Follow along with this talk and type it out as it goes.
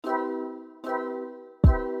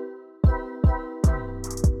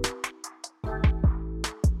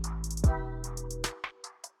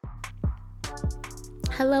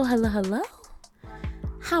Hello, hello, hello.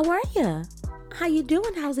 How are you? How you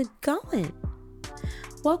doing? How's it going?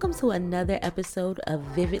 Welcome to another episode of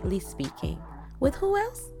Vividly Speaking with who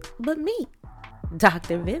else but me,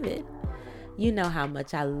 Dr. Vivid. You know how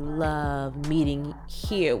much I love meeting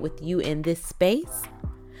here with you in this space.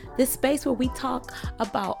 This space where we talk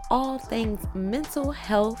about all things mental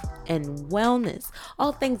health and wellness,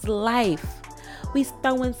 all things life. We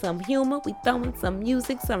throw in some humor, we throw in some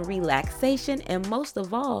music, some relaxation, and most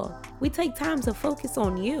of all, we take time to focus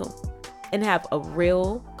on you and have a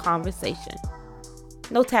real conversation.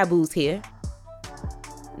 No taboos here.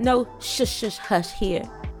 No shush shush hush here.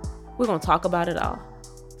 We're going to talk about it all.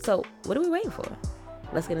 So, what are we waiting for?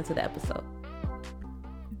 Let's get into the episode.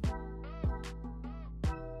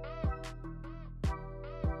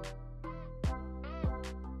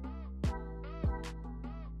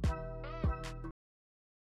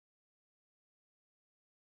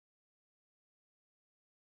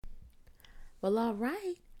 Well, all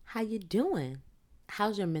right. How you doing?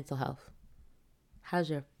 How's your mental health? How's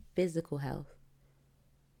your physical health?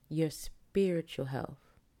 Your spiritual health?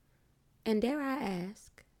 And dare I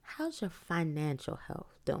ask, how's your financial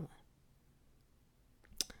health doing?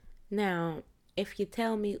 Now, if you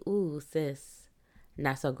tell me, ooh, sis,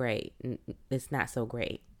 not so great. It's not so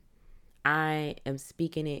great. I am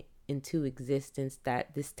speaking it into existence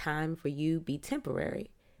that this time for you be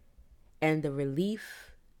temporary. And the relief,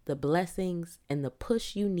 the blessings, and the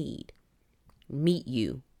push you need meet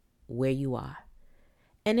you where you are.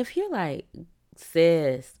 And if you're like,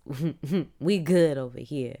 sis, we good over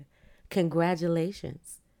here.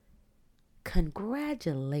 Congratulations.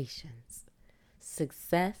 Congratulations.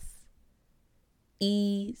 Success,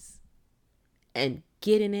 ease, and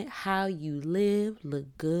getting it how you live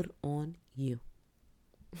look good on you.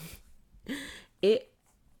 It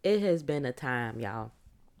has been a time, y'all.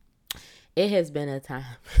 It has been a time.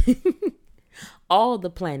 All the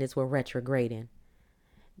planets were retrograding.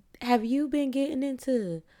 Have you been getting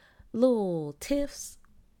into little tiffs?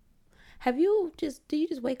 Do you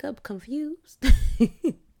just wake up confused?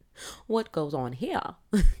 What goes on here?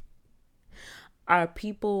 Are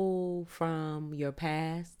people from your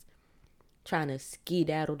past trying to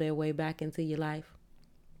skedaddle their way back into your life?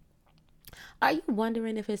 Are you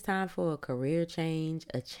wondering if it's time for a career change,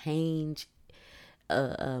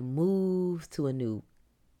 a move to a new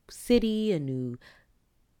city, a new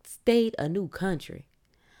state, a new country?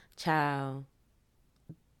 Child,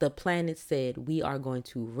 the planet said we are going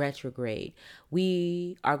to retrograde.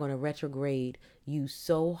 We are going to retrograde you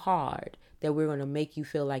so hard that we're going to make you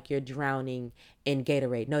feel like you're drowning in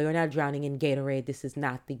Gatorade. No, you're not drowning in Gatorade. This is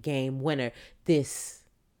not the game winner. This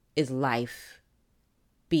is life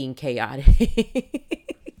being chaotic.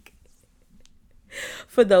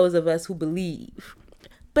 For those of us who believe.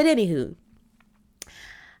 But anywho,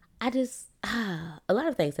 a lot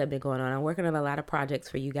of things have been going on. I'm working on a lot of projects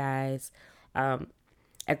for you guys. At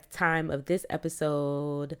the time of this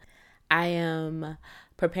episode, I am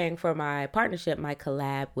preparing for my partnership, my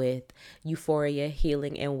collab with Euphoria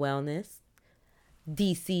Healing and Wellness,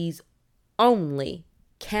 DC's only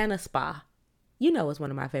Canna Spa. You know, it's one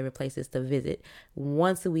of my favorite places to visit.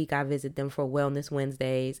 Once a week, I visit them for Wellness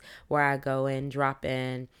Wednesdays, where I go and drop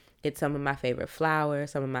in, get some of my favorite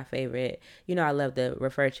flowers, some of my favorite, I love to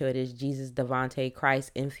refer to it as Jesus Devante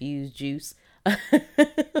Christ infused juice.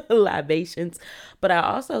 Libations. But I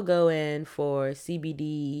also go in for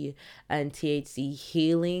CBD and THC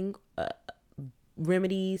healing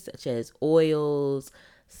remedies such as oils,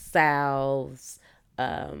 salves,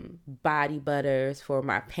 body butters for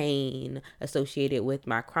my pain associated with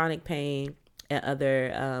my chronic pain and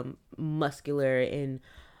other muscular and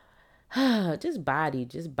just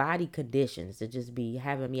body conditions that just be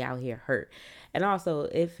having me out here hurt. And also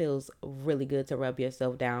it feels really good to rub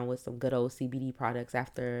yourself down with some good old CBD products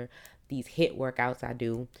after these HIIT workouts I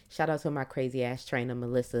do. Shout out to my crazy ass trainer,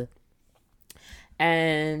 Melissa.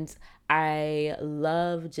 And I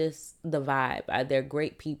love just the vibe. They're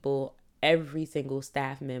great people. Every single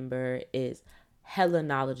staff member is hella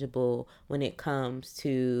knowledgeable when it comes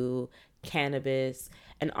to cannabis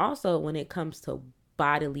and also when it comes to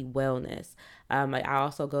bodily wellness. I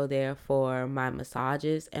also go there for my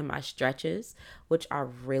massages and my stretches, which are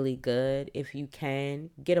really good. If you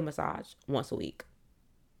can, get a massage once a week.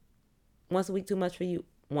 Once a week too much for you?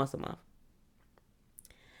 Once a month.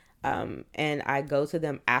 And I go to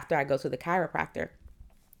them after I go to the chiropractor,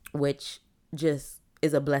 which just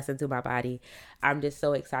is a blessing to my body. I'm just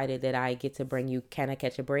so excited that I get to bring you Can I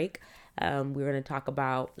Catch a Break? We're going to talk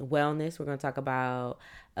about wellness. We're going to talk about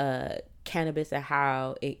cannabis and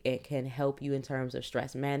how it can help you in terms of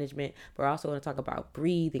stress management. We're also going to talk about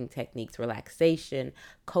breathing techniques, relaxation,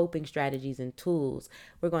 coping strategies, and tools.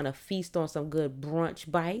 We're going to feast on some good brunch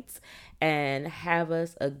bites and have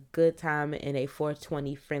us a good time in a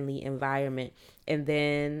 420 friendly environment. And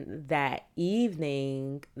then that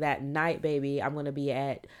evening, that night, baby, I'm going to be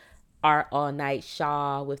at Art All Night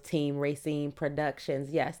Shaw with Team Racine Productions.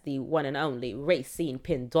 Yes, the one and only Racine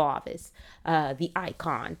Pendarvis, the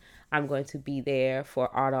icon. I'm going to be there for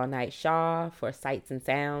Art All Night Shaw, for Sights and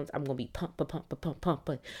Sounds. I'm going to be pumping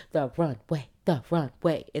the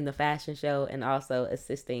runway in the fashion show, and also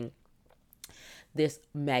assisting this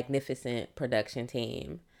magnificent production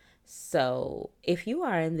team. So if you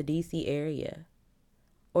are in the DC area,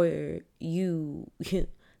 or you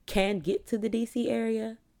can get to the DC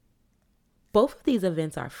area, both of these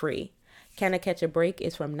events are free. Can I Catch a Break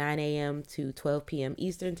is from 9 a.m. to 12 p.m.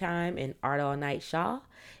 Eastern Time, and Art All Night Shaw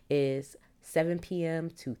is 7 p.m.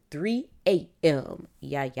 to 3 a.m.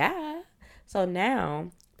 Yeah. So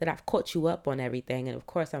now that I've caught you up on everything, and of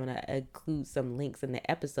course I'm going to include some links in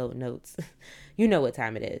the episode notes, you know what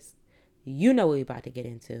time it is. You know what we're about to get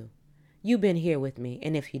into. You've been here with me,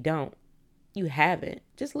 and if you don't, you haven't.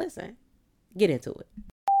 Just listen. Get into it.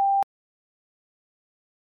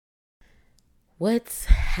 What's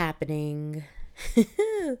happening?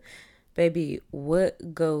 Baby,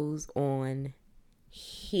 what goes on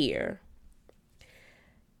here?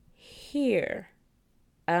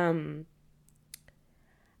 I'm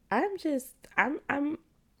I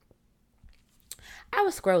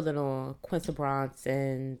was scrolling on Quincy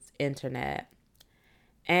Bronson's internet,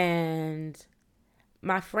 and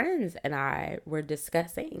my friends and I were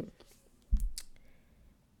discussing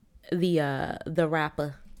the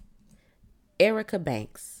rapper Erica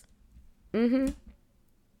Banks. You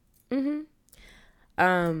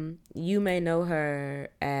may know her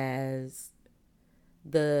as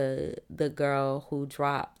the girl who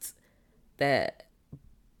dropped that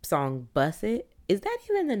song Bust It. Is that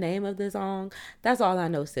even the name of the song? That's all I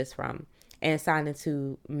know sis from. And signed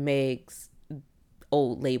into Meg's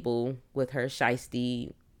old label with her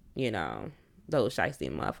shiesty, those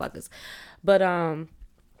shiesty motherfuckers. But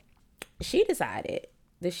she decided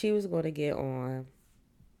that she was going to get on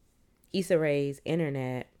Issa Rae's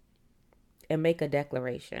internet and make a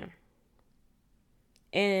declaration.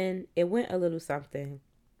 And it went a little something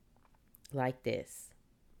like this.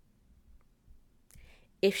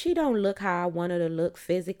 If she don't look how I want her to look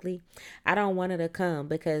physically, I don't want her to come,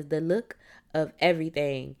 because the look of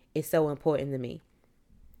everything is so important to me.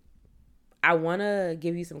 I want to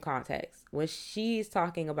give you some context. When she's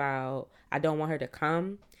talking about I don't want her to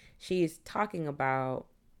come, she is talking about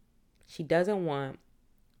she doesn't want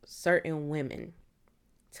certain women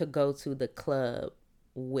to go to the club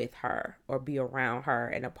with her or be around her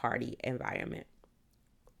in a party environment.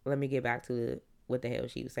 Let me get back to what the hell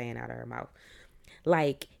she was saying out of her mouth.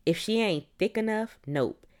 Like, if she ain't thick enough,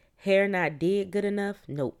 nope. Hair not did good enough,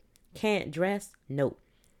 nope. Can't dress, nope.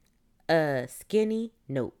 Skinny,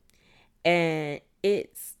 nope. And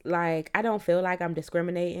it's like, I don't feel like I'm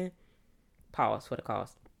discriminating. Pause for the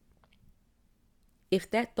cause.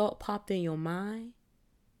 If that thought popped in your mind,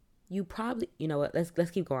 you probably, you know what, let's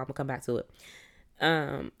keep going. I'm gonna come back to it.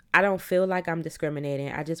 I don't feel like I'm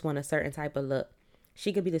discriminating. I just want a certain type of look.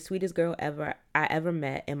 She could be the sweetest girl I ever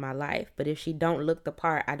met in my life, but if she don't look the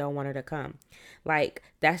part, I don't want her to come. Like,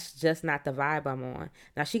 that's just not the vibe I'm on.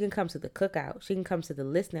 Now, she can come to the cookout, she can come to the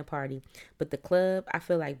listening party, but the club, I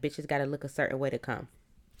feel like bitches gotta look a certain way to come.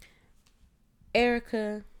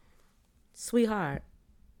 Erica, sweetheart,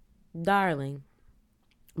 darling,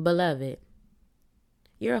 beloved,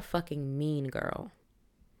 you're a fucking mean girl,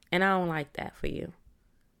 and I don't like that for you.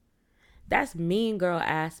 That's mean girl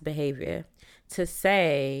ass behavior to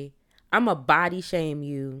say, I'm a body shame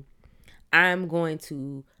you. I'm going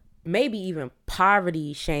to maybe even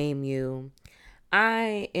poverty shame you.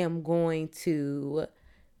 I am going to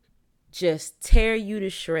just tear you to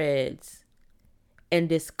shreds and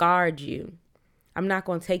discard you. I'm not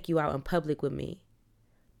going to take you out in public with me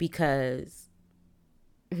because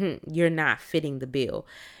you're not fitting the bill.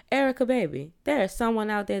 Erica, baby, there's someone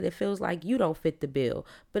out there that feels like you don't fit the bill,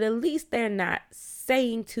 but at least they're not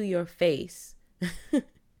saying to your face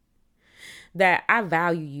that I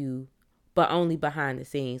value you, but only behind the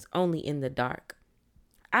scenes, only in the dark.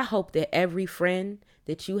 I hope that every friend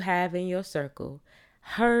that you have in your circle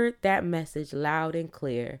heard that message loud and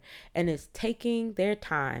clear and is taking their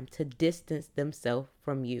time to distance themselves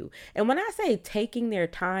from you. And when I say taking their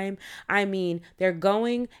time, I mean they're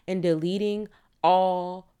going and deleting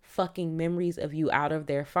all fucking memories of you out of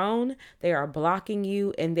their phone. They are blocking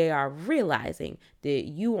you, and they are realizing that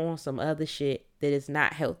you on some other shit that is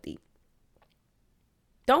not healthy.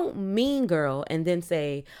 Don't mean girl and then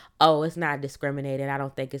say, oh, it's not discriminating. I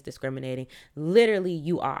don't think it's discriminating. Literally,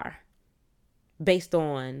 you are, based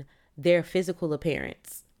on their physical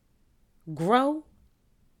appearance. Grow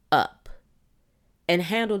up and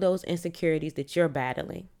handle those insecurities that you're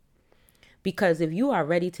battling. Because if you are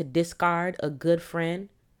ready to discard a good friend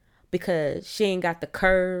because she ain't got the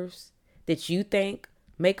curves that you think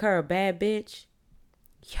make her a bad bitch,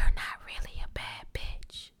 you're not really a bad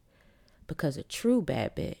bitch. Because a true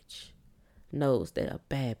bad bitch knows that a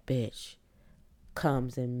bad bitch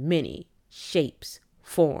comes in many shapes,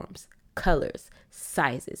 forms, colors,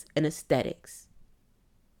 sizes, and aesthetics.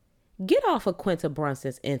 Get off of Quinta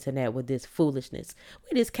Brunson's internet with this foolishness.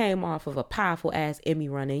 We just came off of a powerful ass Emmy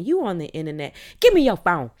run and you on the internet. Give me your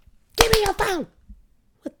phone. Give me your phone.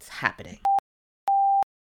 What's happening?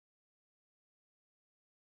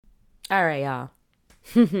 All right, y'all.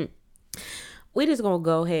 We're just going to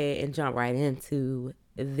go ahead and jump right into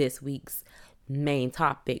this week's main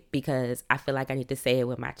topic because I feel like I need to say it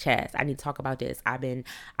with my chest. I need to talk about this. I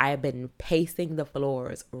have been pacing the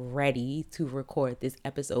floors ready to record this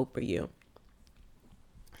episode for you.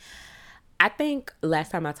 I think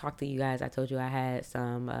last time I talked to you guys, I told you I had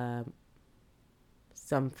some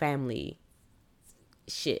family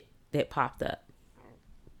shit that popped up.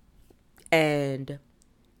 And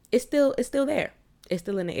it's still there. It's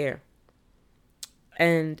still in the air.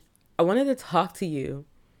 And I wanted to talk to you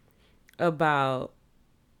about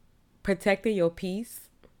protecting your peace,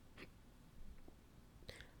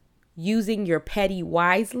 using your petty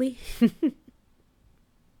wisely,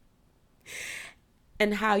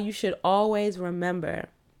 and how you should always remember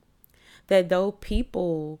that though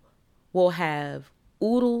people will have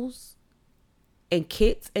oodles and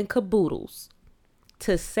kits and caboodles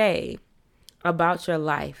to say about your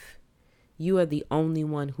life, you are the only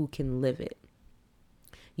one who can live it.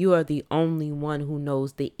 You are the only one who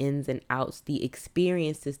knows the ins and outs, the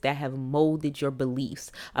experiences that have molded your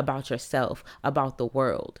beliefs about yourself, about the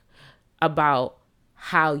world, about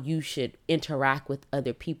how you should interact with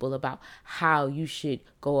other people, about how you should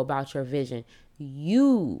go about your vision.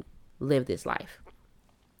 You live this life.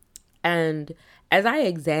 And as I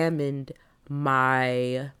examined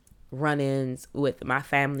my run-ins with my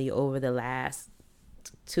family over the last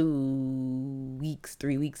 2 weeks,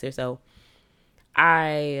 3 weeks or so,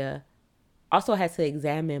 I also had to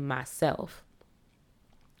examine myself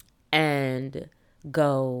and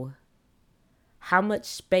go, how much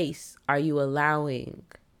space are you allowing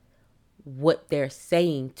what they're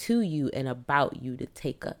saying to you and about you to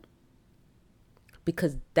take up?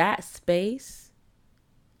 Because that space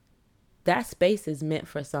is meant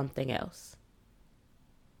for something else.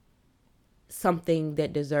 Something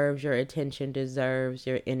that deserves your attention, deserves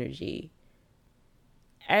your energy.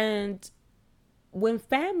 And when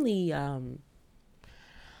family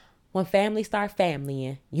start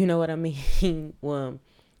familying, you know what I mean? When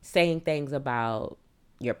saying things about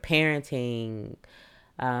your parenting,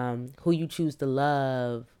 who you choose to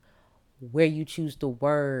love, where you choose to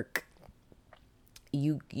work,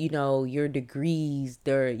 you know, your degrees,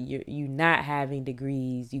 you not having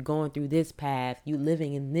degrees, you going through this path, you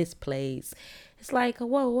living in this place. It's like,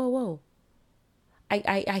 whoa.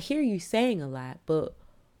 I hear you saying a lot, but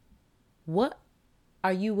what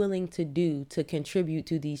are you willing to do to contribute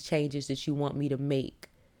to these changes that you want me to make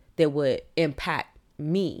that would impact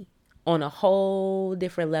me on a whole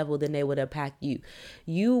different level than they would impact you?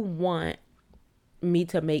 You want me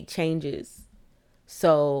to make changes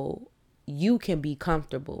so you can be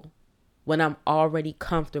comfortable when I'm already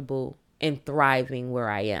comfortable and thriving where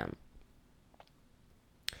I am.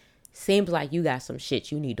 Seems like you got some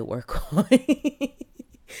shit you need to work on.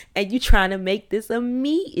 And you trying to make this a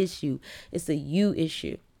me issue. It's a you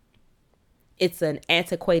issue. It's an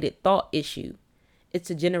antiquated thought issue. It's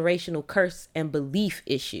a generational curse and belief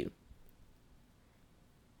issue.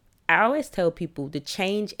 I always tell people the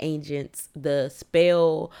change agents, the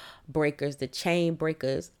spell breakers, the chain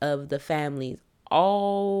breakers of the families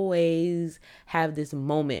always have this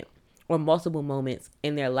moment or multiple moments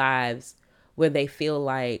in their lives where they feel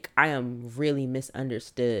like, I am really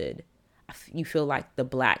misunderstood. You feel like the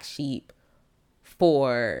black sheep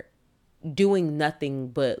for doing nothing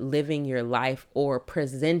but living your life or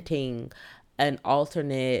presenting an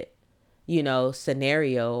alternate,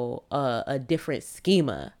 scenario, a different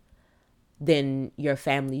schema than your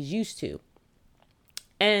family's used to.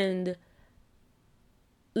 And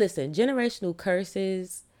listen, generational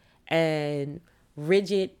curses and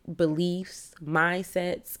rigid beliefs,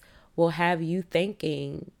 mindsets will have you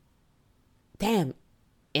thinking damn,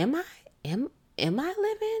 am I? Am I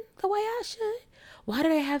living the way I should? Why do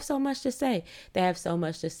they have so much to say? They have so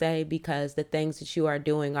much to say because the things that you are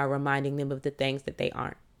doing are reminding them of the things that they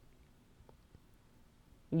aren't.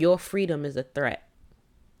 Your freedom is a threat.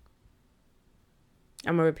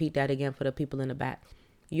 I'm going to repeat that again for the people in the back.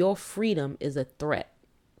 Your freedom is a threat.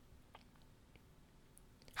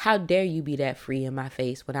 How dare you be that free in my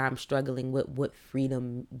face when I'm struggling with what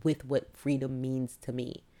freedom means to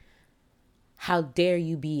me? How dare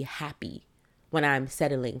you be happy when I'm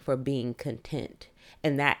settling for being content?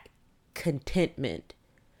 And that contentment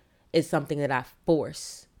is something that I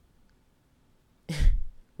force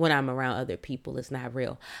when I'm around other people. It's not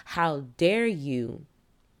real. How dare you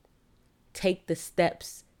take the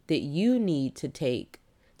steps that you need to take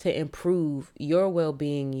to improve your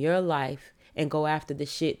well-being, your life, and go after the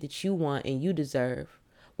shit that you want and you deserve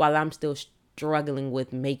while I'm still struggling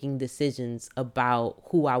with making decisions about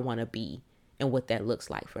who I want to be and what that looks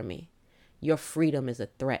like for me. Your freedom is a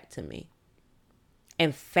threat to me.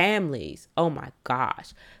 And families, oh my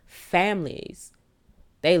gosh, families,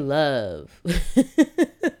 they love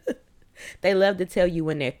to tell you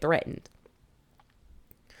when they're threatened.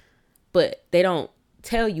 But they don't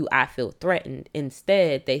tell you I feel threatened.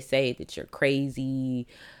 Instead, they say that you're crazy.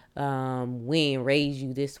 We ain't raised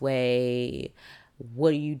you this way. What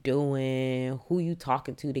are you doing? Who you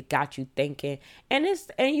talking to that got you thinking?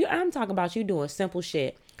 I'm talking about you doing simple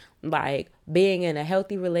shit like being in a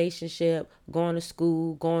healthy relationship, going to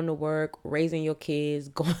school, going to work, raising your kids,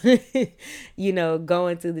 going to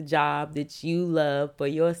the job that you love for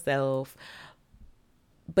yourself.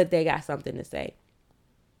 But they got something to say.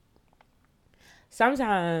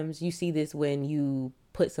 Sometimes you see this when you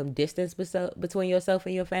put some distance between yourself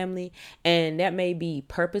and your family, and that may be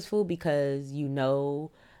purposeful because you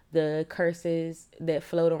know the curses that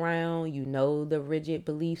float around, you know the rigid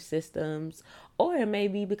belief systems, or it may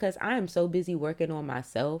be because I am so busy working on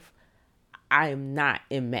myself, I am not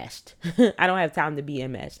enmeshed. I don't have time to be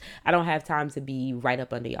enmeshed. I don't have time to be right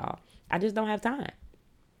up under y'all. I just don't have time.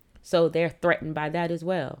 So they're threatened by that as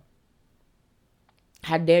well.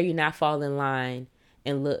 How dare you not fall in line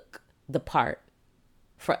and look the part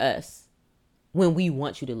for us when we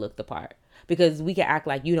want you to look the part? Because we can act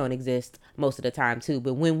like you don't exist most of the time too.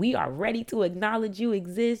 But when we are ready to acknowledge you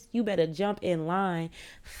exist, you better jump in line.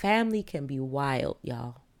 Family can be wild,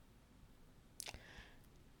 y'all.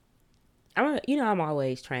 I'm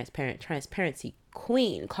always transparent. Transparency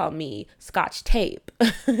queen. Call me Scotch tape.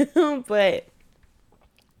 But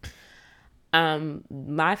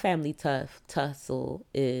my family tussle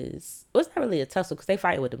is, well, it's not really a tussle because they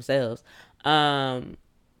fight with themselves. I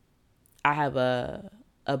have a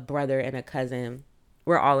brother and a cousin.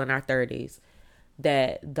 We're all in our 30s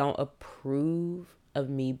that don't approve of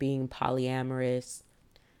me being polyamorous,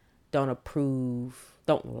 don't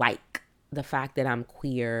like the fact that I'm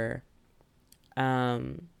queer.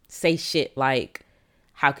 Say shit like,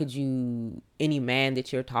 how could any man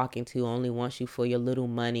that you're talking to only wants you for your little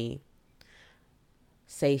money?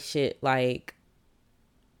 Say shit like,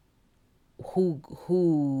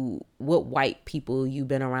 what white people you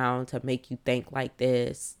been around to make you think like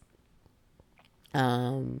this?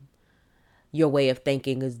 Your way of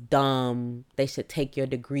thinking is dumb. They should take your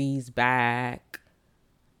degrees back.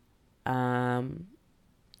 Any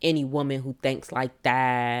woman who thinks like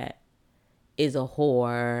that is a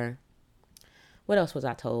whore. What else was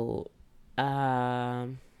I told?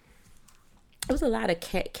 It was a lot of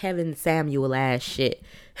Kevin Samuel ass shit.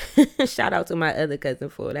 Shout out to my other cousin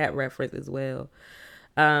for that reference as well.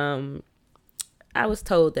 I was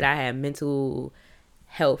told that I had mental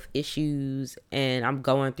health issues and I'm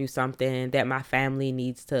going through something that my family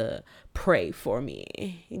needs to pray for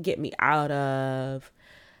me, get me out of.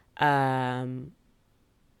 I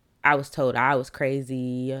was told I was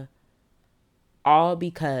crazy, all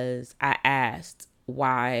because I asked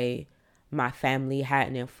why my family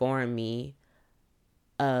hadn't informed me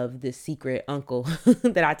of the secret uncle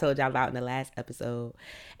that I told y'all about in the last episode.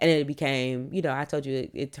 And it became, I told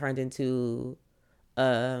you it turned into,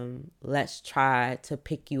 let's try to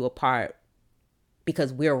pick you apart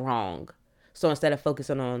because we're wrong. So instead of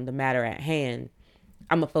focusing on the matter at hand,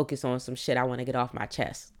 I'm going to focus on some shit I want to get off my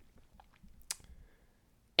chest.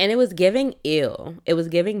 And it was giving ill. It was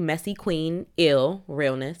giving messy queen ill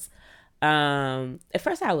realness. At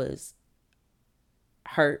first I was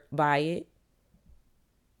hurt by it.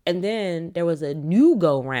 And then there was a new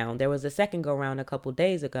go round. There was a second go round a couple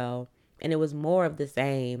days ago. And it was more of the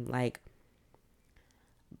same, like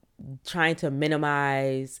trying to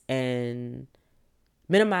minimize my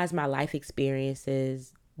life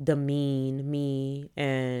experiences, demean me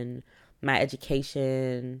and my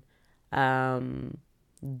education, Um,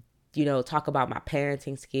 talk about my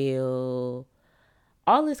parenting skill,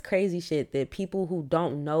 all this crazy shit that people who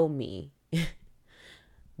don't know me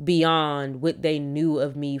beyond what they knew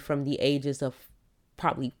of me from the ages of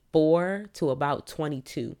probably 4 to about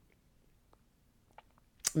 22,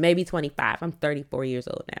 maybe 25. I'm 34 years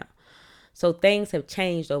old now. So things have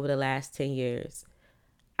changed over the last 10 years.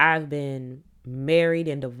 I've been married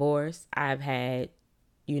and divorced. I've had,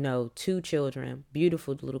 2 children,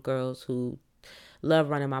 beautiful little girls who love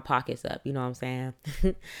running my pockets up. You know what I'm saying?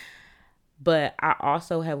 But I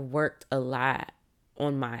also have worked a lot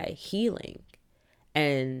on my healing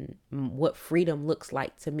and what freedom looks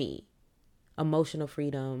like to me. Emotional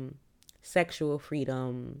freedom, sexual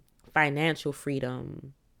freedom, financial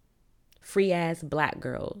freedom, free ass black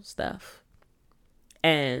girl stuff.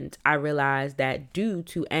 And I realized that due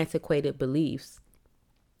to antiquated beliefs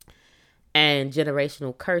and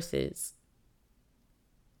generational curses,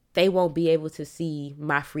 they won't be able to see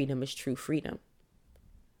my freedom as true freedom.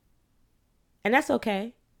 And that's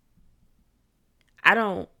okay. I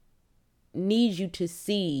don't need you to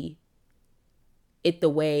see it the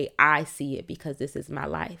way I see it because this is my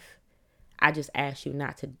life. I just ask you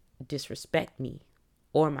not to disrespect me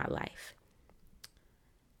or my life.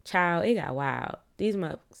 Child, it got wild. These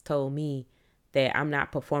motherfuckers told me that I'm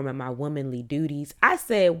not performing my womanly duties. I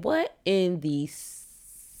said, what in the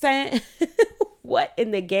what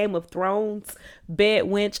in the Game of Thrones bed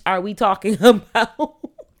wench are we talking about?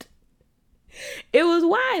 It was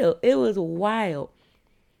wild. It was wild.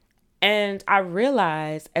 And I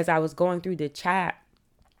realized as I was going through the chat,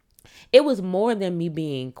 it was more than me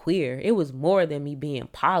being queer. It was more than me being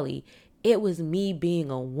poly. It was me being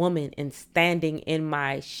a woman and standing in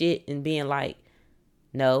my shit and being like,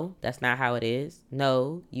 no, that's not how it is.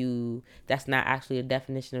 No, that's not actually a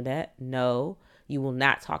definition of that. No, you will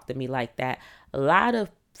not talk to me like that. A lot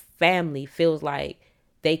of family feels like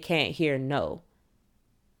they can't hear no.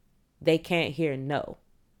 They can't hear no.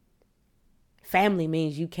 Family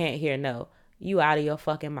means you can't hear no. You out of your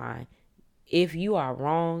fucking mind. If you are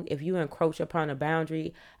wrong, if you encroach upon a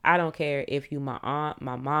boundary, I don't care if you my aunt,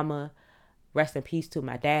 my mama, rest in peace to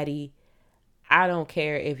my daddy. I don't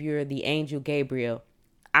care if you're the angel Gabriel.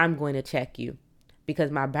 I'm going to check you because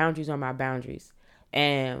my boundaries are my boundaries.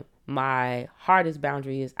 And my hardest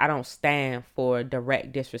boundary is I don't stand for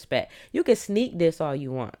direct disrespect. You can sneak this all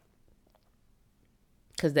you want.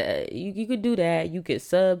 Because you could do that. You could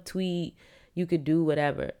subtweet. You could do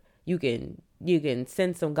whatever. You can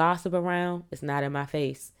send some gossip around. It's not in my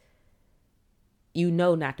face. You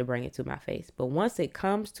know not to bring it to my face. But once it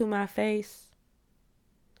comes to my face,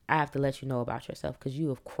 I have to let you know about yourself because you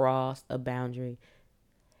have crossed a boundary.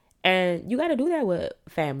 And you got to do that with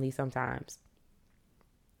family sometimes.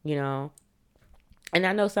 And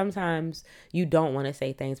I know sometimes you don't want to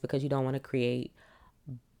say things because you don't want to create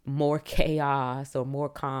more chaos or more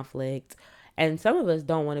conflict. And some of us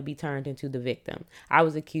don't want to be turned into the victim. I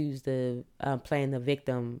was accused of playing the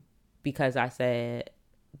victim because I said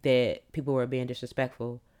that people were being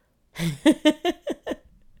disrespectful. That's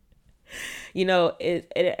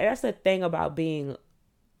the thing about being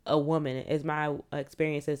a woman, is my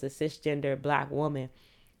experience as a cisgender black woman.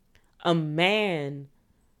 A man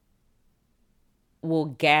will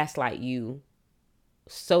gaslight you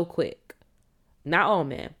so quick. Not all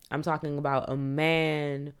men. I'm talking about a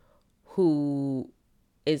man who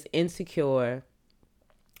is insecure,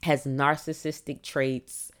 has narcissistic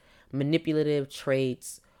traits, manipulative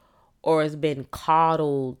traits, or has been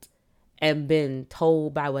coddled and been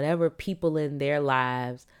told by whatever people in their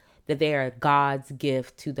lives that they are God's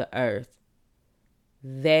gift to the earth.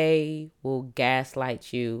 They will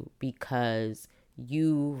gaslight you because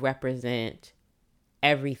you represent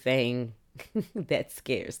everything that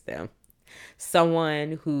scares them.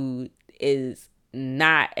 Someone who is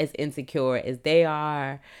not as insecure as they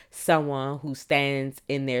are, someone who stands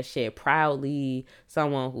in their shit proudly,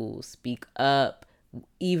 someone who will speak up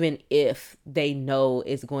even if they know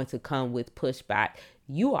it's going to come with pushback.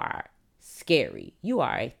 You are scary. You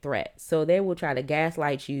are a threat. So they will try to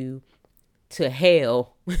gaslight you to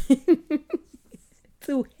hell.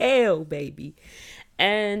 To hell, baby.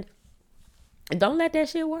 And don't let that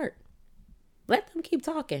shit work. Let them keep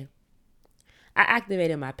talking. I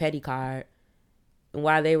activated my petty card. And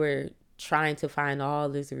while they were trying to find all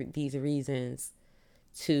these reasons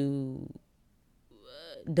to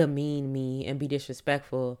demean me and be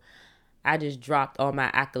disrespectful, I just dropped all my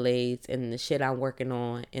accolades and the shit I'm working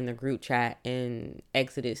on in the group chat and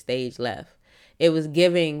exited stage left. It was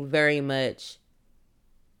giving very much,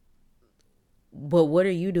 but what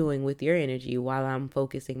are you doing with your energy while I'm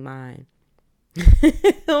focusing mine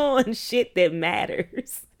on shit that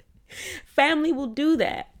matters? Family will do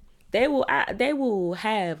that. They will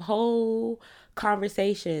have whole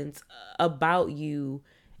conversations about you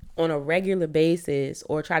on a regular basis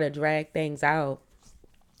or try to drag things out,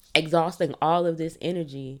 exhausting all of this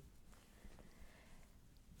energy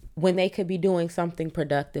when they could be doing something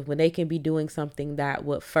productive, when they can be doing something that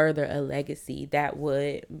would further a legacy, that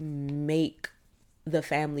would make the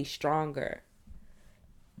family stronger.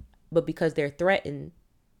 But because they're threatened,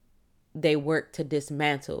 they work to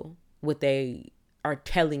dismantle what they are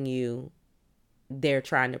telling you they're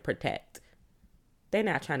trying to protect. They're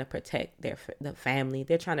not trying to protect the family.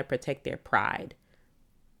 They're trying to protect their pride,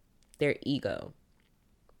 their ego.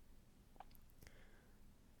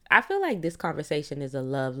 I feel like this conversation is a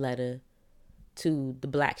love letter to the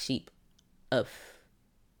black sheep of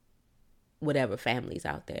whatever families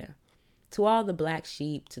out there. To all the black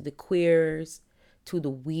sheep, to the queers, to the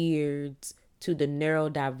weirds, to the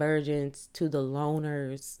neurodivergents, to the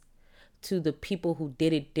loners, to the people who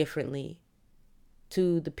did it differently,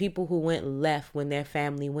 to the people who went left when their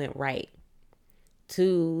family went right,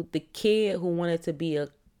 to the kid who wanted to be a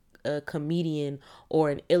comedian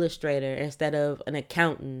or an illustrator instead of an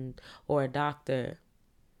accountant or a doctor,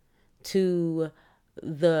 to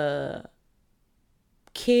the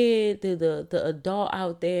kid, the adult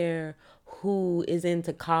out there who is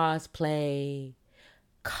into cosplay,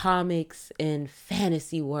 comics, and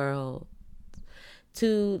fantasy world,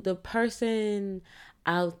 to the person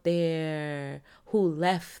out there who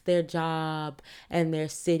left their job and their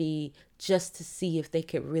city just to see if they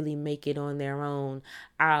could really make it on their own,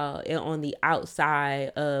 on the outside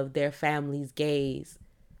of their family's gaze.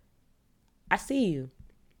 I see you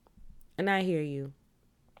and I hear you.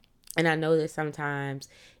 And I know that sometimes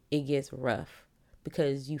it gets rough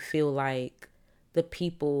because you feel like the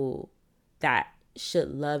people that should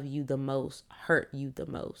love you the most hurt you the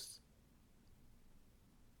most.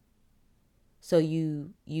 So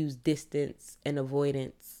you use distance and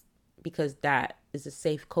avoidance because that is a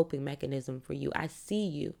safe coping mechanism for you. I see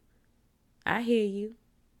you. I hear you.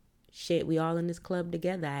 Shit, we all in this club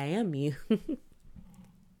together. I am you.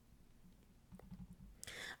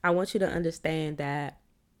 I want you to understand that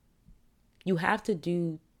you have to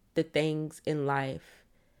do the things in life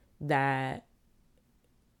that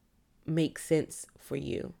make sense for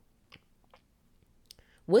you.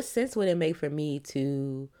 What sense would it make for me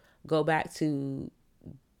to go back to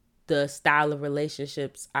the style of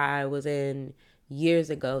relationships I was in years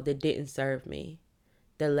ago that didn't serve me,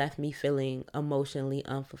 that left me feeling emotionally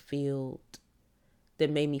unfulfilled,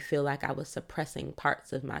 that made me feel like I was suppressing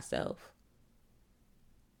parts of myself,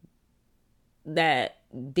 that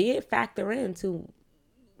did factor into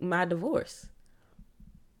my divorce?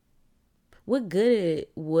 What good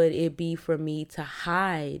would it be for me to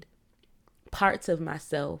hide parts of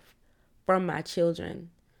myself from my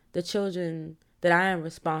children, the children that I am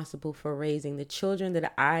responsible for raising, the children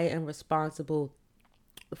that I am responsible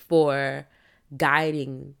for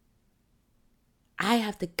guiding? I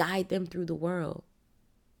have to guide them through the world.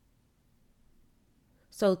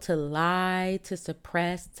 So to lie, to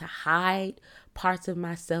suppress, to hide parts of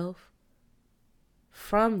myself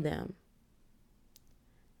from them,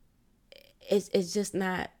 it's just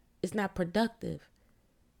not, it's not productive.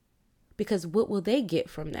 Because what will they get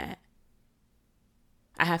from that?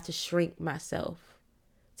 I have to shrink myself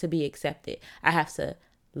to be accepted. I have to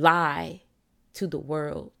lie to the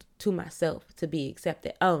world, to myself, to be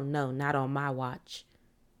accepted. Oh no, not on my watch.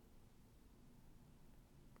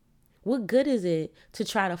 What good is it to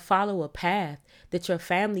try to follow a path that your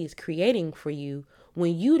family is creating for you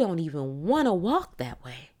when you don't even want to walk that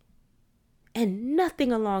way? And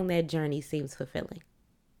nothing along that journey seems fulfilling.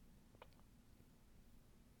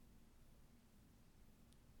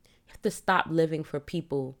 You have to stop living for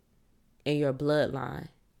people in your bloodline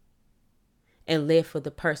and live for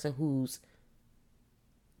the person who's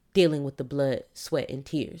dealing with the blood, sweat, and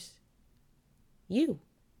tears. You.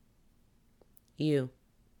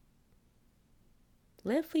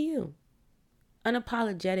 Live for you.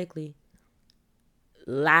 Unapologetically.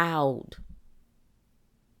 Loud.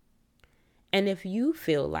 And if you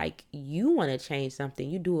feel like you want to change something,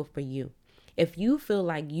 you do it for you. If you feel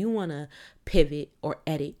like you want to pivot or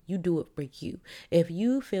edit, you do it for you. If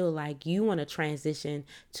you feel like you want to transition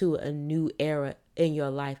to a new era in your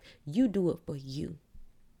life, you do it for you.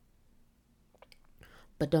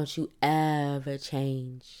 But don't you ever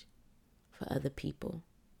change for other people,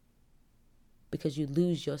 because you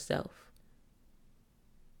lose yourself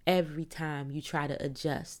every time you try to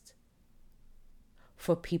adjust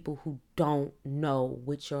for people who don't know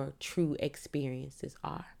what your true experiences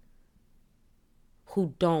are,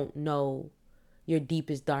 who don't know your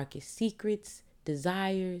deepest, darkest secrets,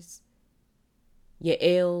 desires, your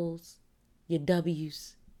L's, your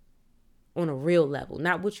W's on a real level.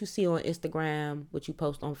 Not what you see on Instagram, what you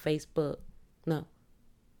post on Facebook. No.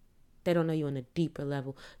 They don't know you on a deeper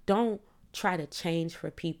level. Don't try to change for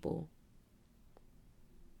people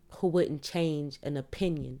who wouldn't change an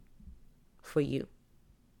opinion for you.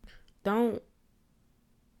 Don't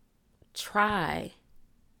try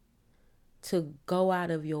to go out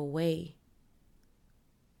of your way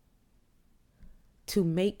to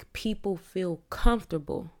make people feel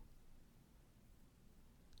comfortable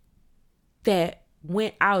that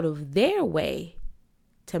went out of their way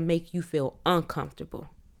to make you feel uncomfortable.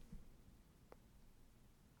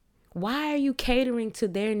 Why are you catering to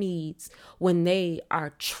their needs when they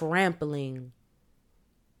are trampling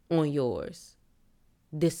on yours,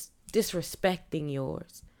 disrespecting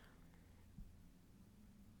yours?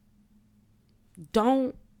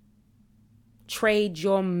 Don't trade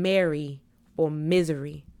your merry for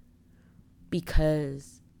misery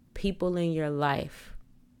because people in your life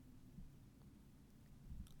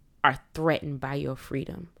are threatened by your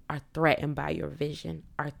freedom, are threatened by your vision,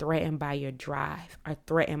 are threatened by your drive, are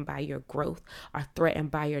threatened by your growth, are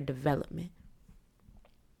threatened by your development.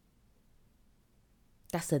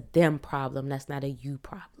 That's a them problem. That's not a you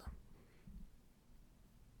problem.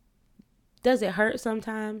 Does it hurt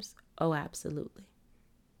sometimes? Oh, absolutely.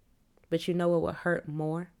 But you know what would hurt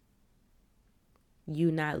more?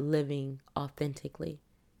 You not living authentically.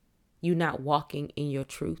 You not walking in your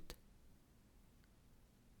truth.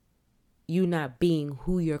 You not being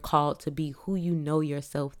who you're called to be, who you know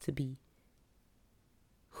yourself to be,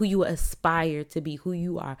 who you aspire to be, who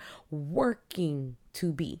you are working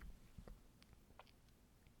to be.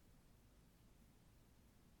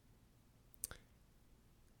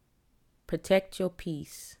 Protect your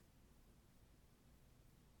peace.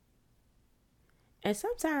 And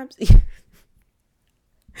sometimes,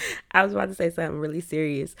 I was about to say something really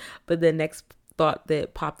serious, but the next thought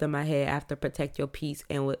that popped in my head after protect your peace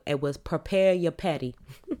and it was prepare your petty.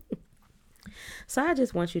 So I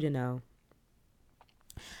just want you to know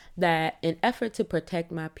that in effort to protect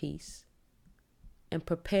my peace and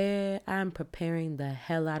I'm preparing the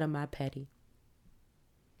hell out of my petty.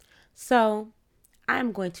 So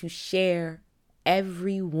I'm going to share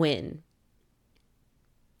every win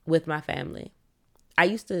with my family. I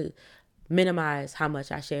used to minimize how much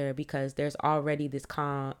I share because there's already this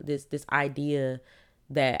idea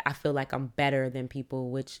that I feel like I'm better than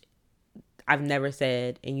people, which I've never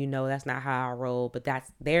said, and you know that's not how I roll, but that's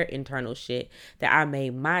their internal shit, that I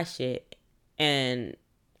made my shit and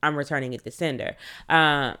I'm returning it to sender.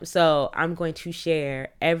 So I'm going to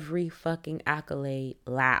share every fucking accolade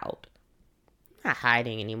loud. I'm not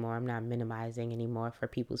hiding anymore. I'm not minimizing anymore for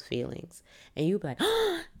people's feelings. And you'll be like,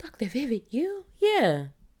 oh, Dr. Vivid, you? Yeah.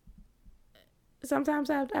 Sometimes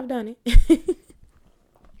I've done it.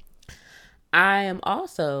 I am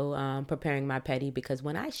also preparing my petty because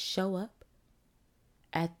when I show up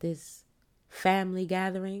at this family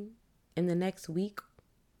gathering in the next week,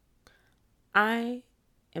 I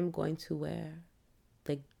am going to wear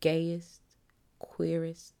the gayest,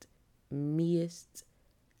 queerest, meest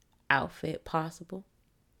outfit possible.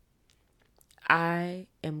 I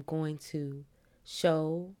am going to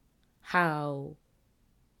show how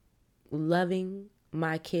loving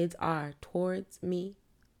my kids are towards me,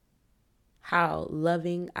 how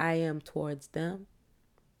loving I am towards them,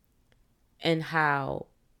 and how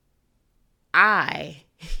I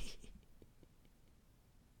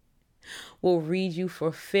will read you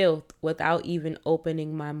for filth without even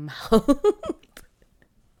opening my mouth.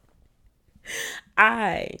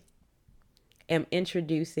 I am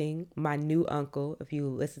introducing my new uncle. If you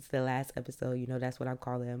listen to the last episode, you know that's what I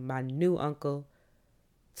call him. My new uncle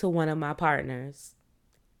to one of my partners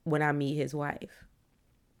when I meet his wife.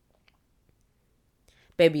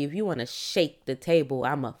 Baby, if you want to shake the table,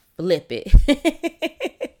 I'ma flip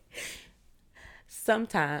it.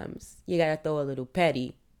 Sometimes you gotta throw a little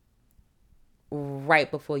petty right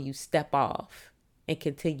before you step off and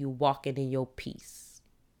continue walking in your peace.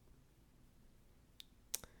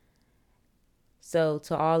 So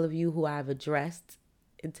to all of you who I've addressed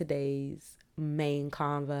in today's main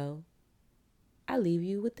convo, I leave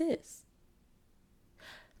you with this.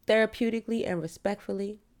 Therapeutically and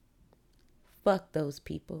respectfully, fuck those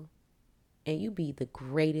people. And you be the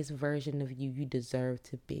greatest version of you deserve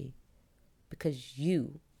to be. Because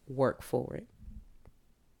you work for it.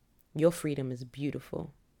 Your freedom is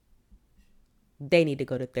beautiful. They need to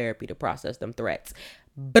go to therapy to process them threats.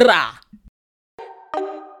 Brah!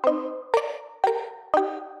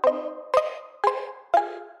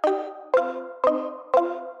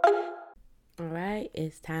 All right, it's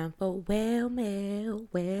It's time for well mail,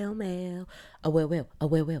 well mail. Oh, well.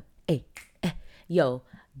 Hey, yo,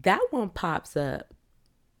 that one pops up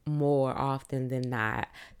more often than not.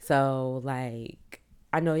 So, like,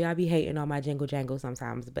 I know y'all be hating on my jingle jangle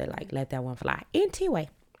sometimes, but, like, let that one fly. Anyway,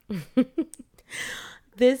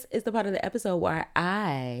 this is the part of the episode where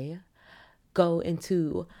I go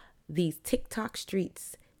into these TikTok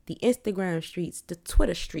streets, the Instagram streets, the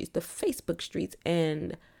Twitter streets, the Facebook streets,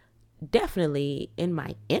 and definitely in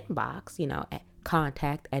my inbox, at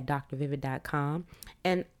contact@drvivid.com.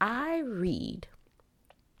 And I read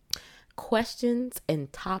questions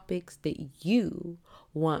and topics that you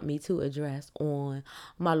want me to address on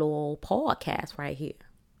my little podcast right here.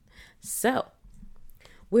 So,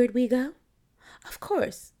 where'd we go? Of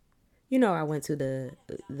course, I went to the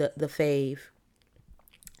fave.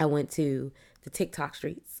 I went to the TikTok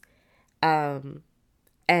streets. And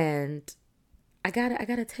I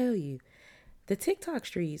gotta tell you, the TikTok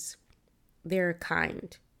streets, they're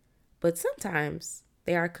kind, but sometimes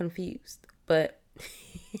they are confused. But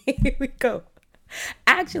here we go.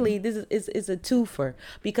 Actually, this is a twofer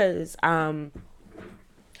because I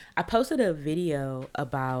posted a video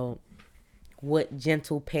about what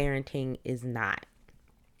gentle parenting is not.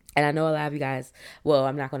 And I know a lot of you guys, well,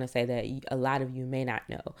 I'm not going to say that a lot of you may not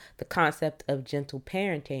know. The concept of gentle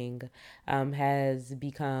parenting has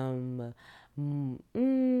become,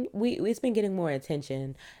 it's been getting more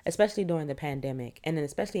attention, especially during the pandemic, and then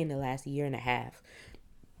especially in the last year and a half.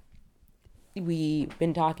 We've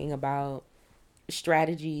been talking about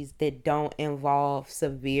strategies that don't involve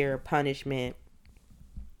severe punishment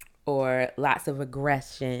or lots of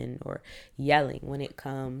aggression or yelling when it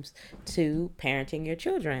comes to parenting your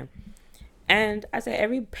children. And I say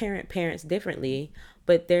every parent parents differently,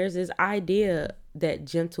 but there's this idea that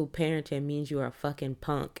gentle parenting means you're a fucking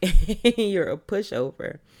punk. You're a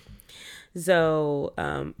pushover. So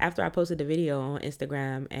after I posted the video on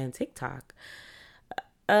Instagram and TikTok,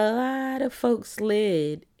 a lot of folks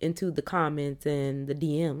slid into the comments and the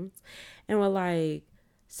DMs and were like,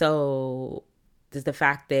 so does the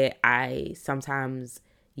fact that I sometimes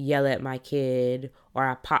yell at my kid or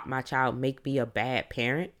I pop my child make me a bad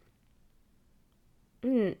parent?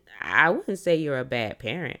 I wouldn't say you're a bad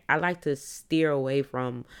parent. I like to steer away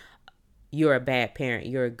from you're a bad parent,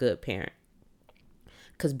 you're a good parent.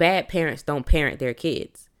 Because bad parents don't parent their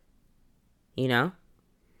kids.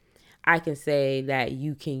 I can say that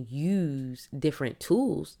you can use different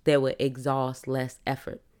tools that would exhaust less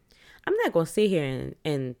effort. I'm not going to sit here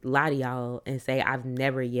and lie to y'all and say I've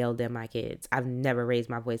never yelled at my kids. I've never raised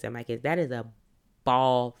my voice at my kids. That is a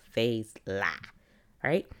bald-faced lie,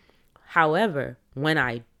 right? However, when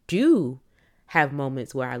I do have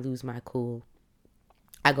moments where I lose my cool,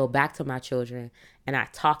 I go back to my children and I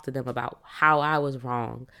talk to them about how I was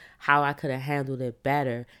wrong, how I could have handled it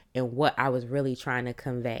better, and what I was really trying to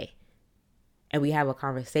convey. And we have a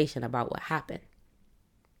conversation about what happened.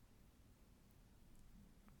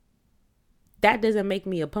 That doesn't make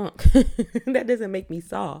me a punk. That doesn't make me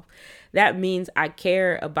soft. That means I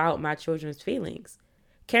care about my children's feelings.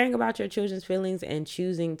 Caring about your children's feelings and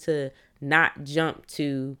choosing to not jump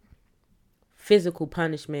to physical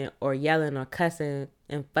punishment or yelling or cussing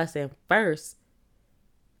and fussing first,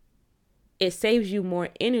 it saves you more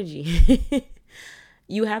energy.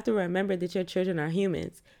 You have to remember that your children are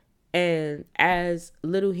humans. And as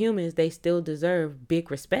little humans, they still deserve big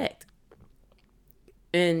respect.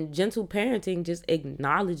 And gentle parenting just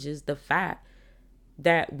acknowledges the fact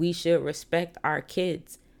that we should respect our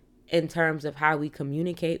kids in terms of how we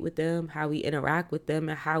communicate with them, how we interact with them,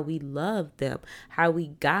 and how we love them, how we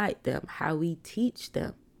guide them, how we teach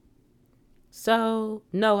them. So,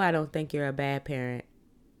 no, I don't think you're a bad parent.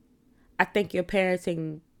 I think you're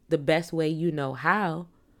parenting the best way you know how.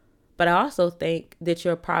 But I also think that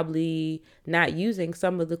you're probably not using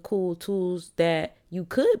some of the cool tools that you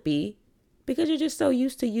could be, because you're just so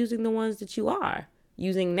used to using the ones that you are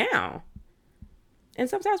using now. And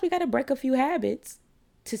sometimes we got to break a few habits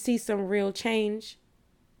to see some real change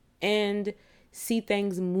and see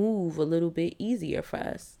things move a little bit easier for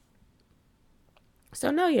us. So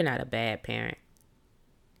no, you're not a bad parent.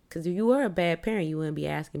 Because if you were a bad parent, you wouldn't be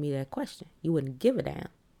asking me that question. You wouldn't give a damn.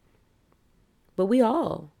 But we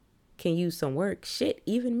all can use some work. Shit,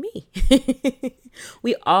 even me.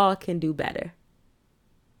 We all can do better.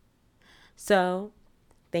 So,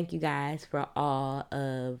 thank you guys for all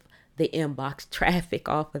of the inbox traffic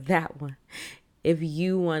off of that one. If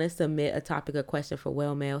you want to submit a topic or question for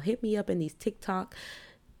Well Mail, hit me up in these TikTok,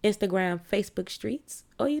 Instagram, Facebook streets,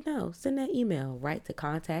 or send that email right to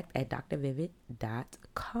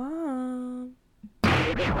contact@drvivid.com.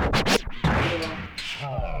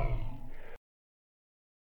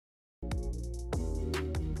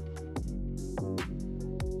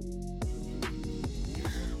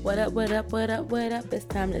 What up, what up, what up, what up? It's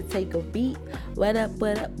time to take a beat. What up,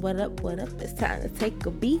 what up, what up, what up? It's time to take a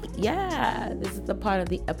beat. Yeah, this is the part of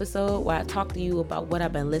the episode where I talk to you about what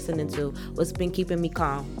I've been listening to, what's been keeping me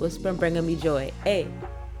calm, what's been bringing me joy. Hey,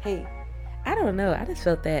 I don't know. I just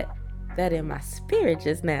felt that in my spirit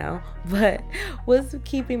just now. But what's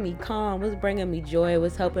keeping me calm, what's bringing me joy,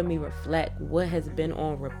 what's helping me reflect, what has been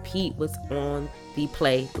on repeat, what's on the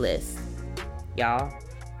playlist. Y'all,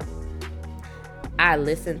 I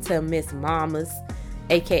listen to Miss Mama's,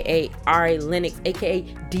 aka Ari Lennox, aka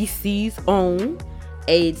DC's own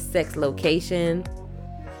Age, Sex, Location.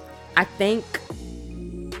 I think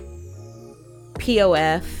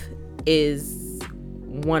POF is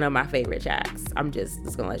one of my favorite tracks. I'm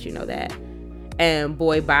just gonna let you know that. And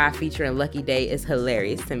Boy Bye featuring Lucky Day is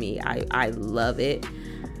hilarious to me. I love it.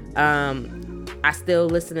 I still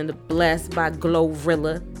listening to Blessed by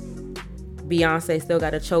Glorilla. Beyonce still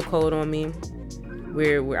got a chokehold on me.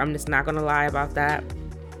 I'm just not gonna lie about that.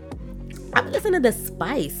 I'm listening to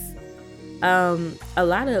Spice. A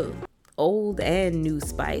lot of old and new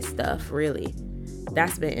Spice stuff, really.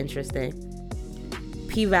 That's been interesting.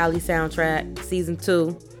 P-Valley soundtrack, season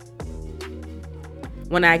 2.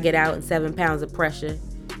 When I Get Out and 7 Pounds of Pressure.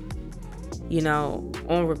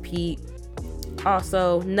 On repeat.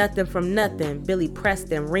 Also, Nothing from Nothing, Billy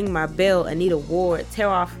Preston, Ring My Bell, Anita Ward, Tear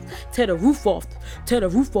the roof off the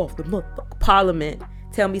motherfucking Parliament.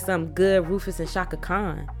 Tell Me Something Good, Rufus and Shaka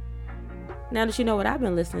Khan. Now that you know what I've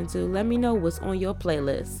been listening to, let me know what's on your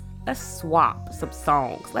playlist. Let's swap some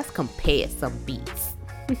songs. Let's compare some beats.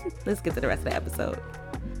 Let's get to the rest of the episode.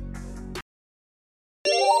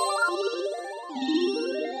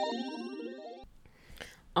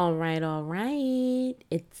 All right.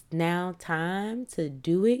 It's now time to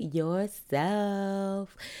do it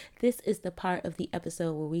yourself. This is the part of the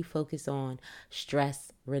episode where we focus on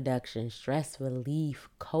stress reduction, stress relief,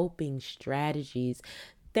 coping strategies,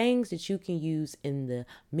 things that you can use in the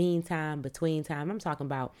meantime, between time. I'm talking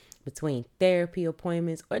about between therapy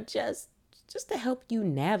appointments or just to help you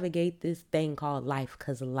navigate this thing called life,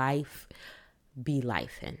 because life be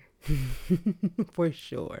lifing for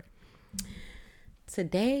sure.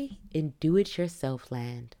 Today in Do It Yourself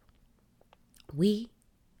Land, we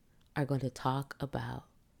are going to talk about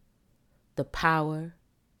the power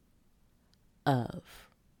of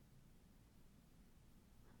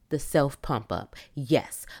the self pump up.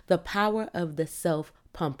 Yes, the power of the self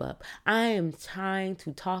pump up. I am trying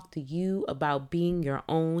to talk to you about being your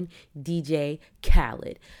own DJ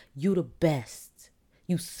Khaled. You the best.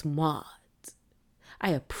 You smart.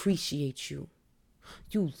 I appreciate you.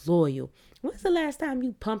 You loyal. When's the last time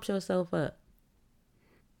you pumped yourself up?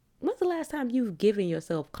 When's the last time you've given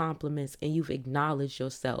yourself compliments and you've acknowledged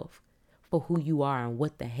yourself for who you are and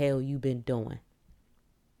what the hell you've been doing?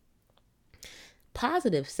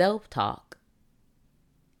 Positive self-talk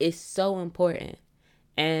is so important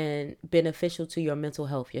and beneficial to your mental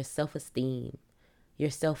health, your self-esteem, your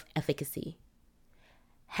self-efficacy.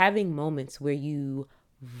 Having moments where you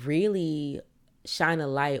really shine a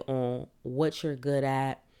light on what you're good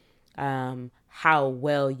at, how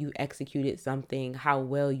well you executed something, how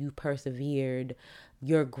well you persevered,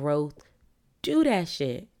 your growth. Do that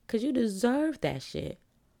shit, because you deserve that shit.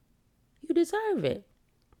 You deserve it.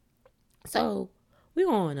 So we're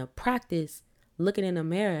going to practice looking in the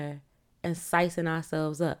mirror and sizing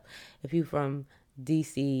ourselves up. If you're from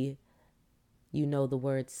DC, you know the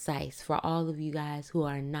word size. For all of you guys who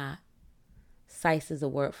are not, size is a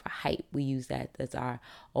word for height. We use that as our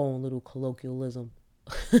own little colloquialism.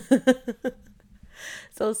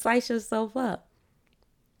 So size yourself up.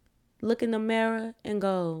 Look in the mirror and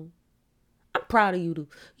go, I'm proud of you.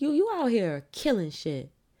 You out here killing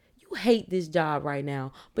shit. You hate this job right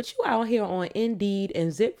now, but you out here on Indeed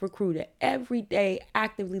and ZipRecruiter every day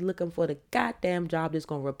actively looking for the goddamn job that's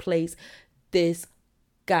going to replace this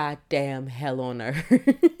goddamn hell on earth.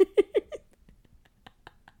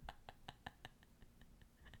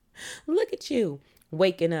 Look at you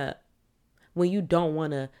waking up when you don't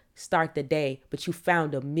want to start the day, but you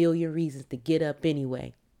found a million reasons to get up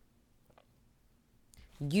anyway.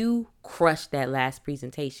 You crushed that last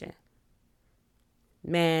presentation.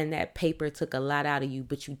 Man, that paper took a lot out of you,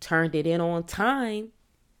 but you turned it in on time.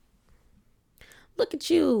 Look at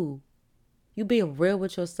you. You being real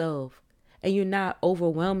with yourself and you're not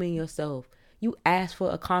overwhelming yourself. You ask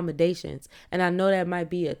for accommodations. And I know that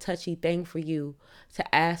might be a touchy thing for you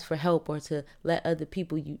to ask for help or to let other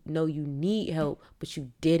people you know you need help, but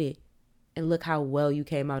you did it. And look how well you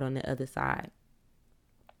came out on the other side.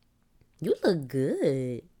 You look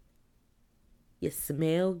good. You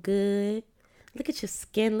smell good. Look at your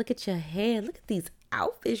skin. Look at your hair. Look at these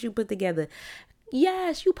outfits you put together.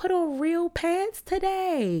 Yes, you put on real pants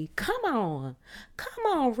today. Come on. Come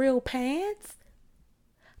on, real pants.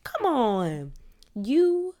 Come on.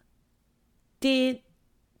 You did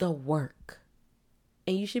the work.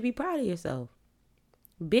 And you should be proud of yourself.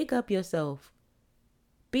 Big up yourself.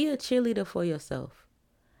 Be a cheerleader for yourself.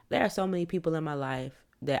 There are so many people in my life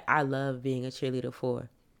that I love being a cheerleader for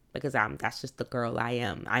because that's just the girl I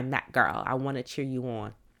am. I'm that girl. I want to cheer you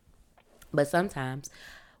on. But sometimes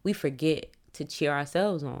we forget to cheer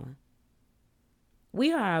ourselves on.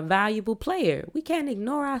 We are a valuable player. We can't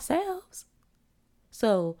ignore ourselves.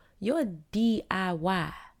 So your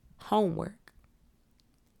DIY homework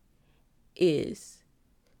is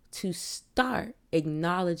to start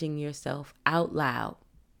acknowledging yourself out loud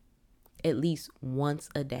at least once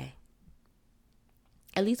a day.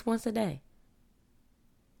 At least once a day.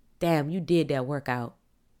 Damn, you did that workout.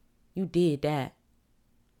 You did that.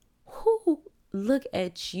 Whoo, look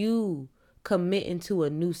at you committing to a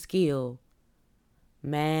new skill.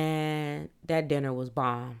 Man, that dinner was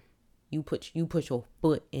bomb. You put your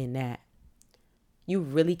foot in that. You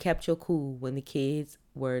really kept your cool when the kids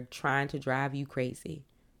were trying to drive you crazy.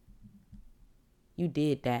 You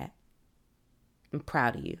did that. I'm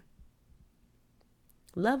proud of you.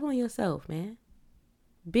 Love on yourself, man.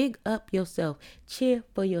 Big up yourself. Cheer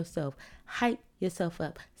for yourself. Hype yourself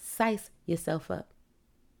up. Size yourself up.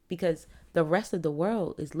 Because the rest of the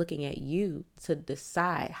world is looking at you to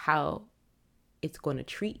decide how it's going to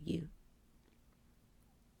treat you.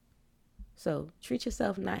 So treat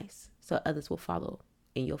yourself nice so others will follow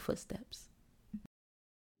in your footsteps.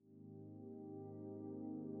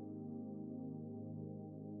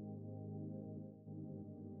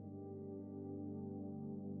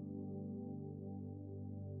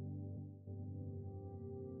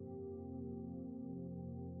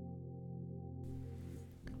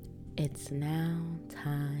 It's now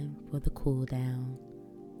time for the cool down.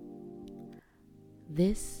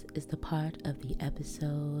 This is the part of the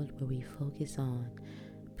episode where we focus on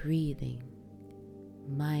breathing,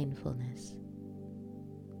 mindfulness,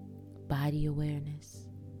 body awareness,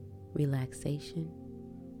 relaxation,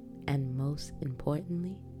 and most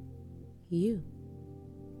importantly, you.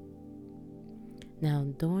 Now,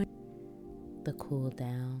 during the cool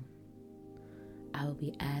down, I will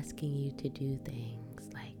be asking you to do things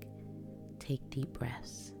like take deep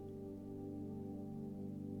breaths,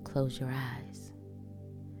 close your eyes,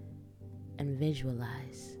 and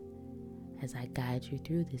visualize as I guide you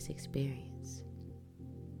through this experience.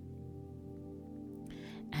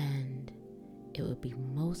 And it would be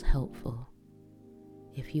most helpful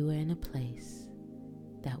if you were in a place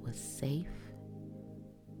that was safe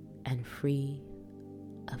and free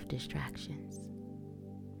of distractions.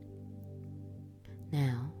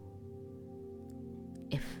 Now,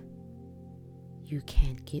 if you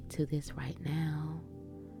can't get to this right now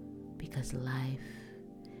because life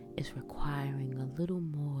is requiring a little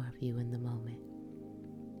more of you in the moment,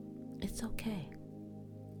 it's okay.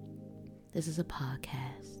 This is a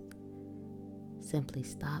podcast. Simply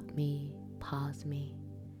stop me, pause me,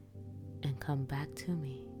 and come back to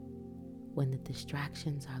me when the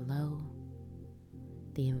distractions are low,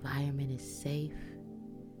 the environment is safe,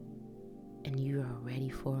 and you are ready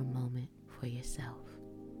for a moment for yourself.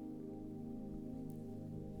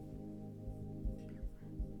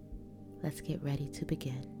 Let's get ready to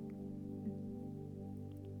begin.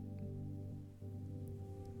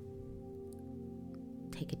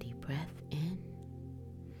 Take a deep breath in.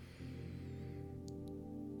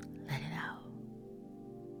 Let it out.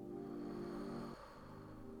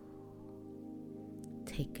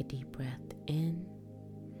 Take a deep breath in.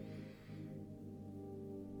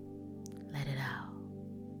 Let it out.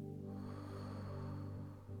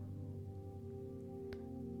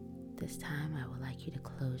 This time I would like you to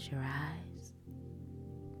close your eyes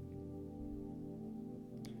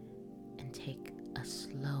and take a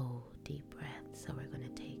slow deep breath. So we're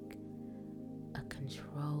going to take a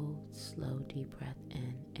controlled slow deep breath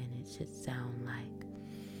in, and it should sound like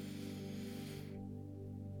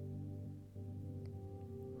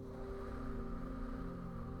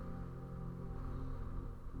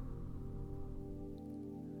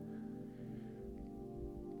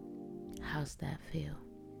how's that feel?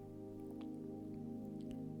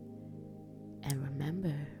 And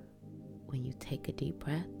remember, when you take a deep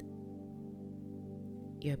breath,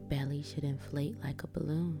 your belly should inflate like a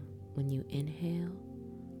balloon when you inhale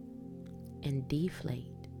and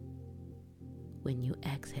deflate when you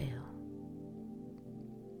exhale.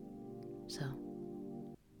 So,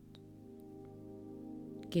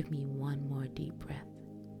 give me one more deep breath.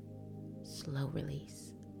 Slow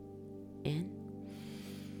release. In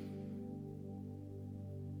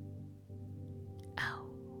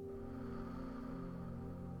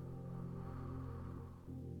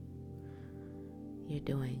You're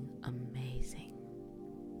doing amazing.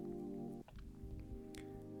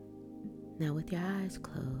 Now, with your eyes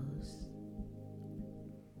closed,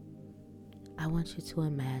 I want you to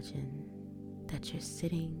imagine that you're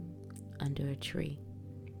sitting under a tree.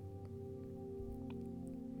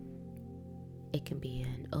 It can be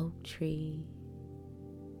an oak tree,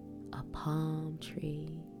 a palm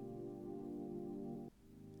tree,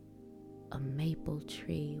 a maple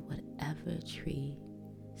tree, whatever tree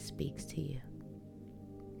speaks to you.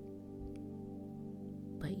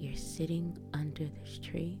 But you're sitting under this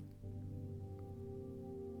tree.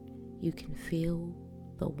 You can feel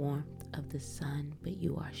the warmth of the sun, but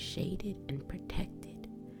you are shaded and protected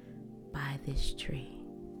by this tree.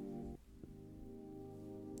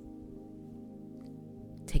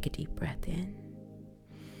 Take a deep breath in.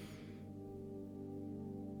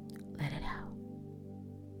 Let it out.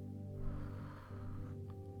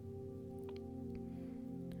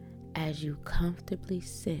 As you comfortably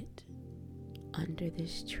sit under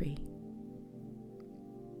this tree,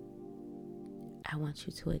 I want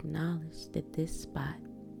you to acknowledge that this spot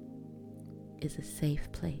is a safe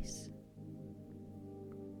place,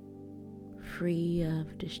 free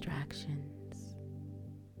of distractions,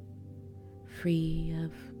 free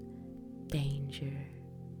of danger,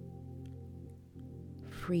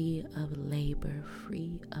 free of labor,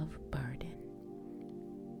 free of burden.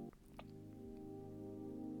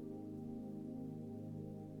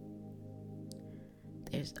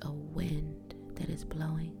 There's a wind that is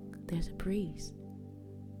blowing. There's a breeze.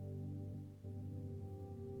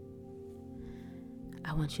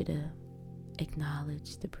 I want you to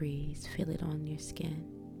acknowledge the breeze. Feel it on your skin.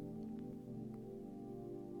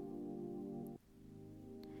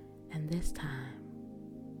 And this time,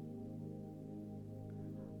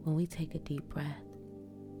 when we take a deep breath,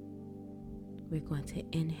 we're going to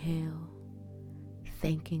inhale,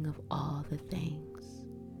 thinking of all the things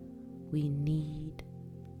we need,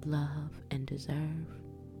 love, and deserve.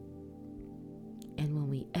 And when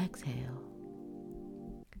we exhale,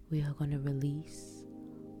 we are going to release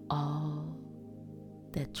all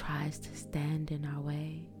that tries to stand in our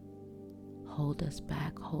way, hold us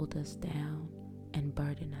back, hold us down, and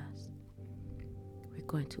burden us. We're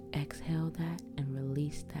going to exhale that and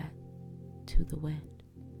release that to the wind.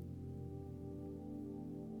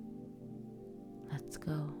 Let's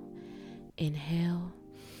go. Inhale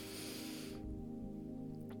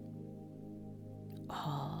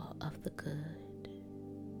all of the good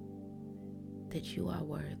that you are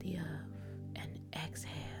worthy of, and exhale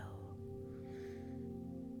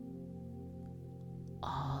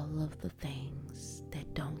all of the things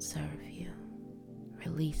that don't serve you.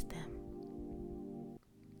 Release them.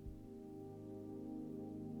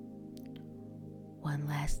 One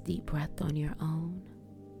last deep breath on your own.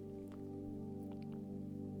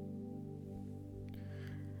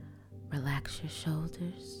 Relax your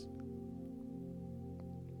shoulders.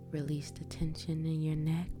 Release the tension in your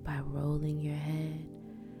neck by rolling your head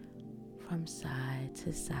from side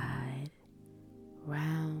to side,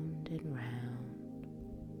 round and round.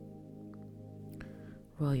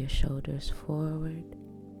 Roll your shoulders forward.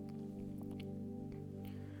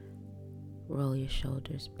 Roll your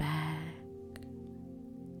shoulders back.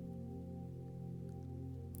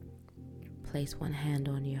 Place one hand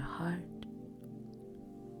on your heart,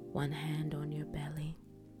 one hand on your belly,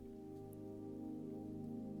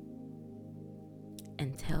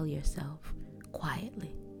 and tell yourself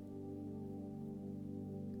quietly,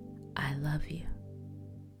 I love you.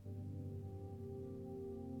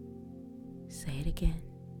 Say it again.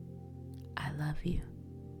 I love you.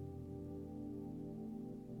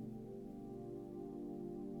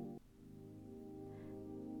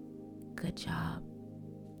 Good job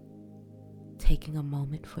taking a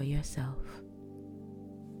moment for yourself.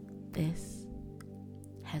 This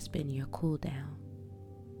has been your cool down.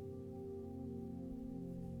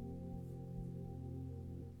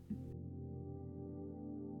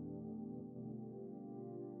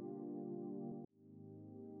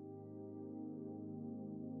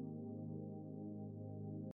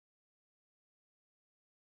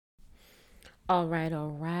 All right.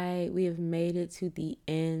 We have made it to the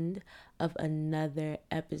end of another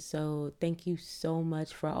episode. Thank you so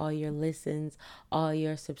much for all your listens, all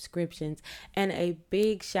your subscriptions, and a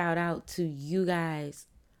big shout out to you guys,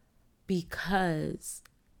 because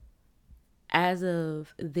as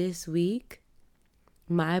of this week,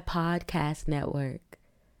 my podcast network,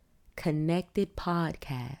 Connected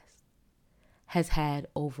Podcast, has had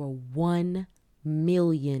over 1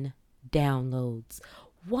 million downloads.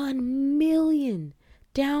 1 million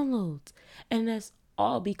downloads. And that's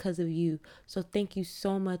all because of you. So thank you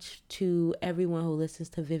so much to everyone who listens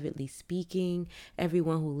to Vividly Speaking,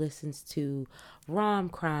 everyone who listens to Rom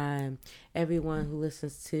Crime, everyone who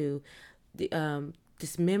listens to the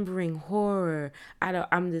Dismembering Horror.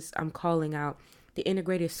 I'm calling out the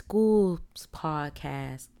Integrated Schools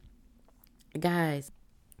podcast. Guys,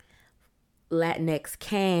 Latinx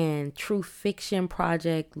Can, True Fiction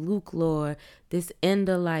Project, Luke Lore, this End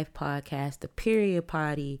of Life podcast, The Period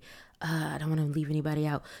Party. I don't want to leave anybody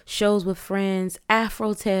out. Shows with Friends,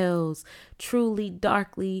 Afro Tales, Truly,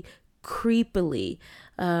 Darkly, Creepily,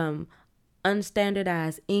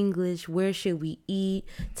 Unstandardized English, Where Should We Eat,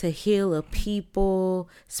 To Heal a People,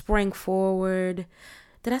 Spring Forward.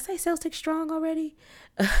 Did I say Celtic Strong already?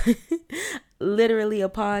 Literally a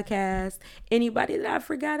podcast. Anybody that I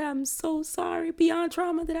forgot, I'm so sorry. Beyond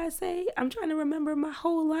Trauma, did I say? I'm trying to remember my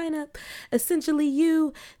whole lineup. Essentially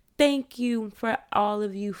You. Thank you for all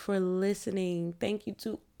of you for listening. Thank you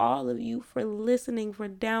to all of you for listening, for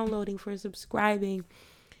downloading, for subscribing.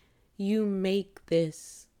 You make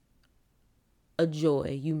this a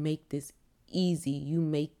joy. You make this easy. You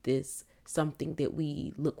make this something that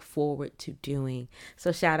we look forward to doing.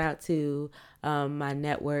 So shout out to my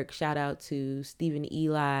network. Shout out to Stephen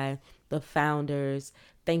Eli, the founders.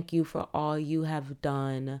 Thank you for all you have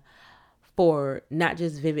done for not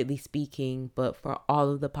just Vividly Speaking, but for all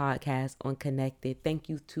of the podcasts on Connected. Thank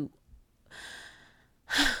you to,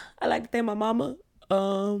 I like to thank my mama.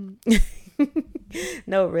 No,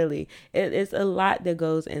 really. It's a lot that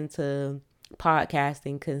goes into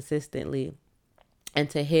podcasting consistently. And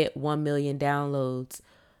to hit 1 million downloads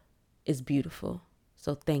is beautiful.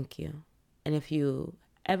 So thank you. And if you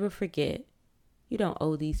ever forget, you don't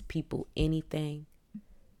owe these people anything.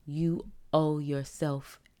 You owe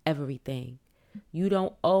yourself everything. You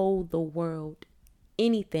don't owe the world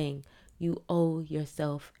anything. You owe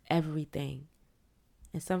yourself everything.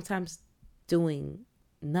 And sometimes doing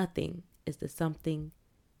nothing is the something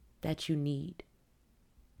that you need.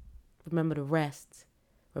 Remember to rest.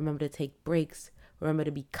 Remember to take breaks. Remember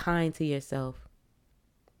to be kind to yourself.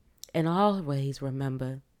 And always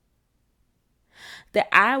remember that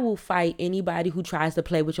I will fight anybody who tries to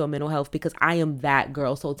play with your mental health, because I am that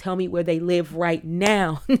girl. So tell me where they live right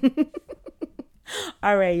now.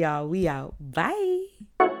 All right, y'all. We out. Bye.